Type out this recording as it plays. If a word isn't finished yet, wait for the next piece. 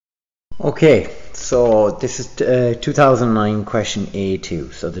Okay, so this is 2009 question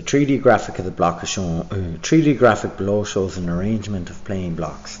A2. So the 3D graphic of the block is shown. 3D graphic below shows an arrangement of plane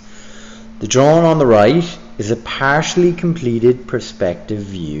blocks. The drawing on the right is a partially completed perspective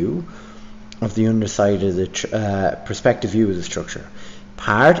view of the underside of the perspective view of the structure.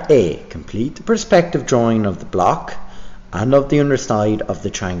 Part A: complete the perspective drawing of the block and of the underside of the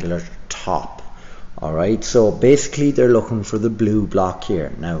triangular top. Alright, so basically they're looking for the blue block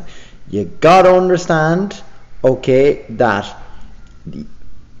here. Now you gotta understand, okay, that the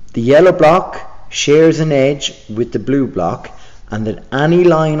yellow block shares an edge with the blue block, and that any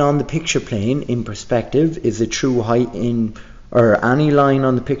line on the picture plane in perspective is a true height in, or any line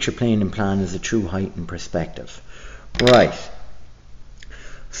on the picture plane in plan is a true height in perspective. Right.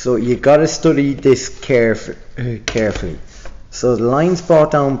 So you gotta study this carefully. So the line's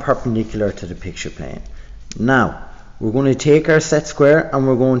brought down perpendicular to the picture plane. Now we're going to take our set square and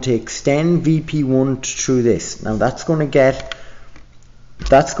we're going to extend VP1 through this. Now that's going to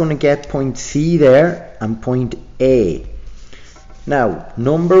get point C there and point A. Now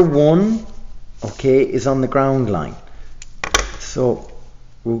number 1, okay, is on the ground line. So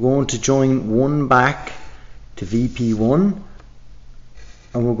we're going to join 1 back to VP1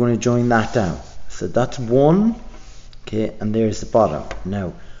 and we're going to join that down. So that's 1, okay, and there's the bottom.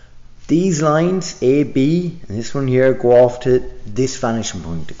 Now these lines A, B, and this one here go off to this vanishing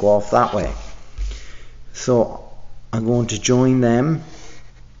point, to go off that way. So I'm going to join them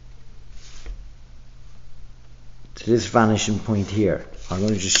to this vanishing point here. I'm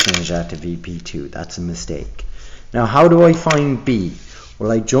going to just change that to VP2. That's a mistake. Now how do I find B?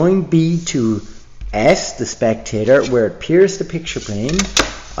 Well, I join B to S, the spectator, where it pierces the picture plane.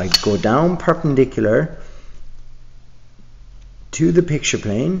 I go down perpendicular to the picture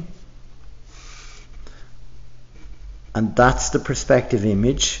plane, and that's the perspective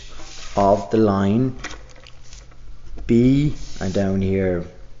image of the line B, and down here,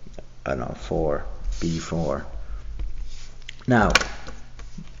 I don't know, B4. Now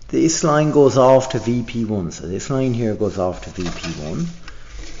this line goes off to VP1, so this line here goes off to VP1.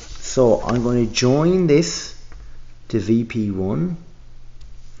 So I'm going to join this to VP1.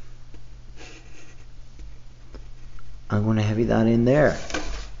 I'm going to heavy that in there.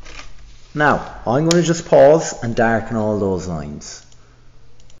 Now I'm going to just pause and darken all those lines.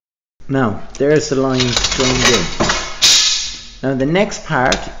 Now there's the lines joined in. Now the next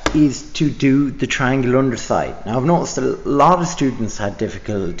part is to do the triangle underside. Now I've noticed a lot of students had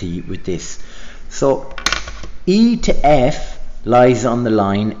difficulty with this. So E to F lies on the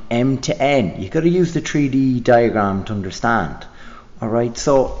line M to N. You've got to use the 3D diagram to understand. Alright,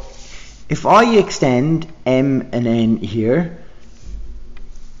 so if I extend M and N here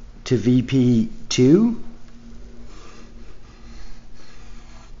to VP2,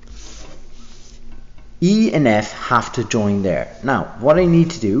 E and F have to join there. Now what I need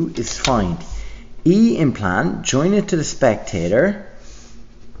to do is find E in plan, join it to the spectator.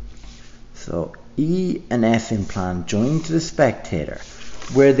 So E and F in plan, join to the spectator.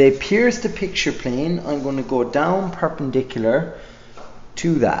 Where they pierce the picture plane, I'm going to go down perpendicular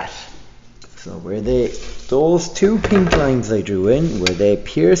to that. So where those two pink lines I drew in, where they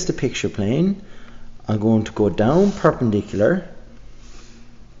pierce the picture plane, I'm going to go down perpendicular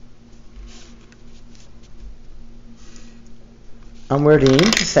and where they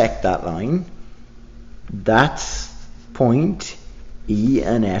intersect that line, that's point E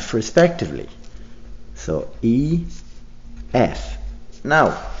and F respectively. So E, F.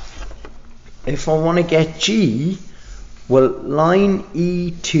 Now if I want to get G, well, line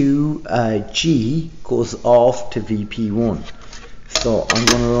E to G goes off to VP1. So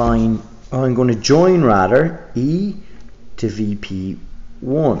I'm going to join rather E to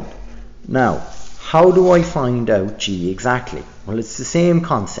VP1. Now, how do I find out G exactly? Well, it's the same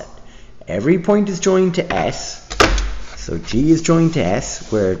concept. Every point is joined to S. So G is joined to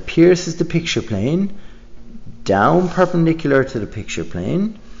S, where it pierces the picture plane, down perpendicular to the picture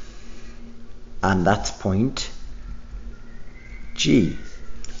plane, and that's point G.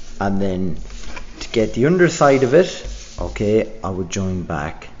 And then to get the underside of it, okay, I would join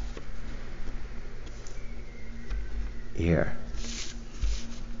back here.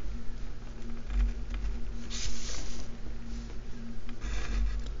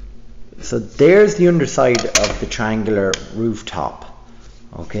 So there's the underside of the triangular rooftop.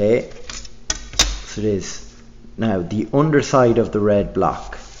 Okay, so it is now the underside of the red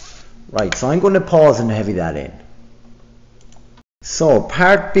block. Right, so I'm going to pause and heavy that in. So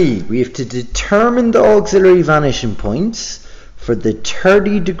part B, we have to determine the auxiliary vanishing points for the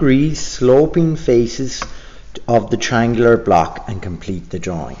 30-degree sloping faces of the triangular block and complete the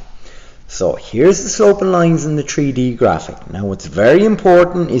drawing. So here's the sloping lines in the 3D graphic. Now what's very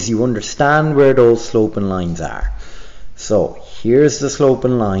important is you understand where those sloping lines are. So here's the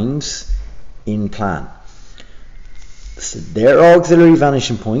sloping lines in plan. So their auxiliary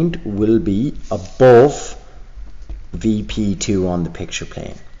vanishing point will be above VP2 on the picture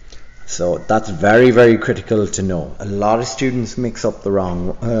plane. So that's very, very critical to know. A lot of students mix up the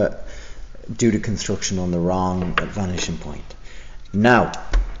wrong, do the construction on the wrong vanishing point. Now,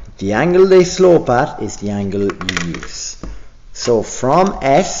 the angle they slope at is the angle you use. So from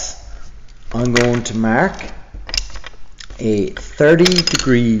S, I'm going to mark a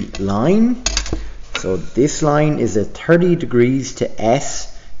 30-degree line. So this line is at 30 degrees to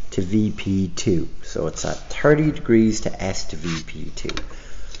S to VP2. So it's at 30 degrees to S to VP2.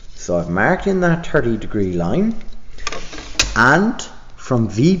 So I've marked in that 30-degree line, and from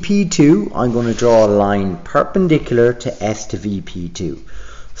VP2 I'm going to draw a line perpendicular to S to VP2.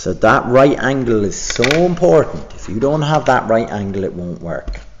 So that right angle is so important. If you don't have that right angle, it won't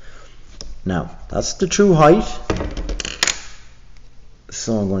work. Now that's the true height.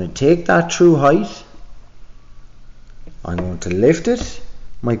 So I'm going to take that true height, I'm going to lift it,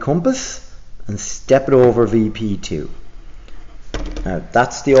 my compass, and step it over VP2. Now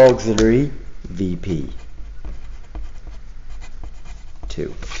that's the auxiliary VP2.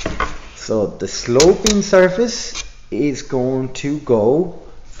 So the sloping surface is going to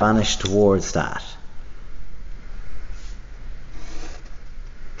vanish towards that.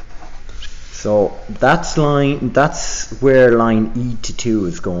 So that's where line E2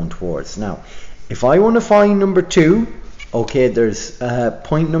 is going towards. Now if I want to find number 2, okay, there's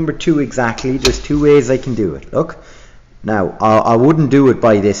point number 2 exactly. There's two ways I can do it. Look, now I wouldn't do it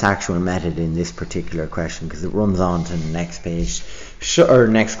by this actual method in this particular question because it runs on to the next page or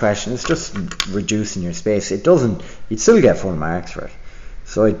next question. It's just reducing your space. It doesn't, you'd still get full marks for it.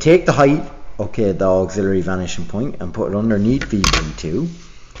 So I take the height, okay, the auxiliary vanishing point, and put it underneath VP2,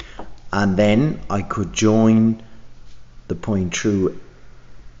 and then I could join the point through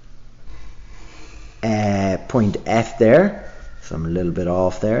point F there. So I'm a little bit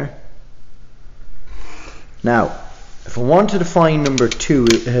off there. Now if I wanted to find number 2,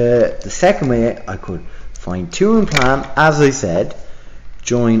 the second way I could find 2 in plan, as I said,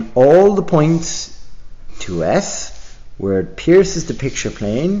 join all the points to S where it pierces the picture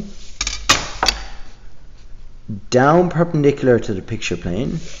plane, down perpendicular to the picture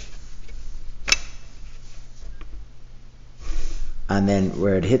plane, and then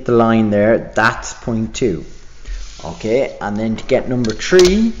where it hit the line there, that's point 2. Okay, and then to get number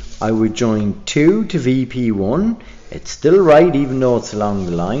 3, I would join 2 to VP1. It's still right even though it's along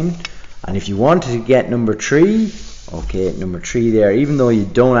the line. And if you wanted to get number 3, okay, number 3 there, even though you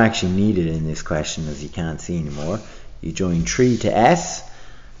don't actually need it in this question as you can't see anymore, you join 3 to S,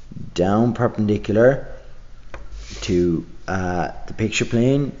 down perpendicular to the picture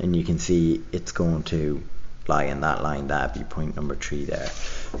plane, and you can see it's going to lie in that line. That'd be point number 3 there.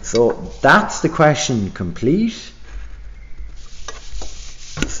 So that's the question complete.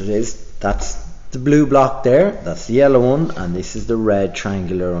 So that's the blue block there, that's the yellow one, and this is the red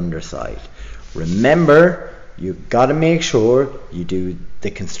triangular underside. Remember, you've got to make sure you do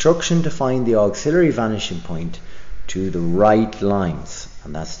the construction to find the auxiliary vanishing point to the right lines,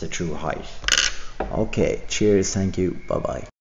 and that's the true height. Okay, cheers, thank you, bye bye.